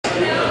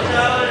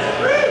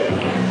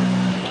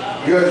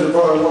You guys are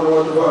probably wondering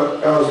what the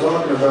fuck I was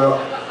talking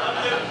about,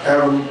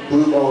 having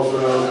blue balls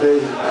when I was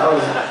dating.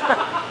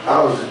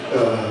 I was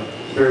a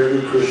very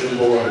good Christian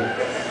boy.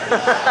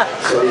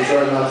 So you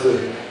try not to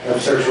have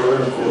sexual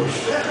intercourse.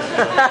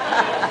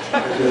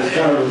 It's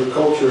kind of a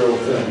cultural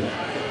thing.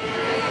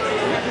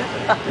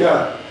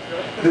 Yeah,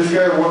 this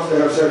guy wants to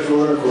have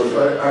sexual intercourse.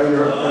 I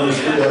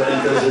understood that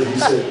because he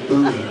said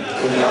booty.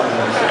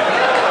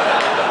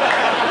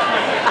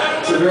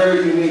 It's a very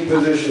unique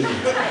position.